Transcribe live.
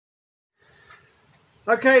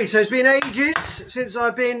Okay, so it's been ages since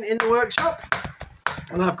I've been in the workshop,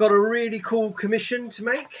 and I've got a really cool commission to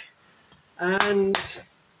make, and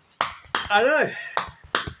I don't know,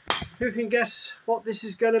 who can guess what this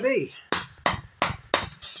is going to be?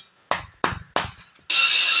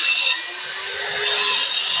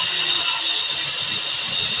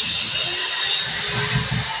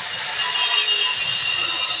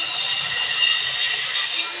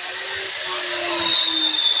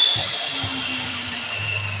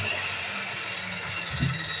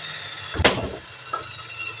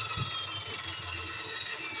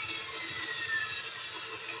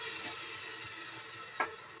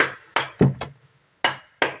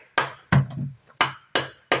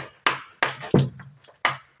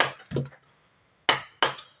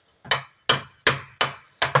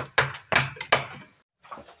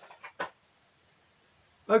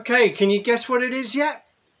 Okay, can you guess what it is yet?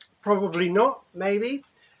 Probably not, maybe.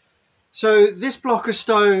 So this block of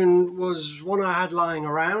stone was one I had lying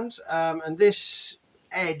around, and this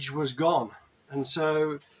edge was gone. And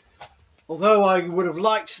so, although I would have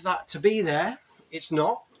liked that to be there, it's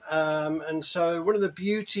not. And so one of the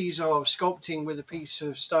beauties of sculpting with a piece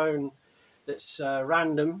of stone that's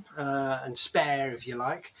random and spare, if you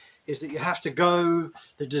like, is that you have to go,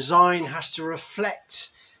 the design has to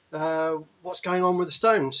reflect what's going on with the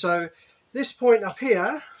stone. So this point up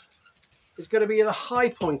here is going to be the high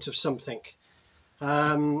point of something.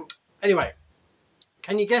 Anyway,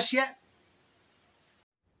 can you guess yet?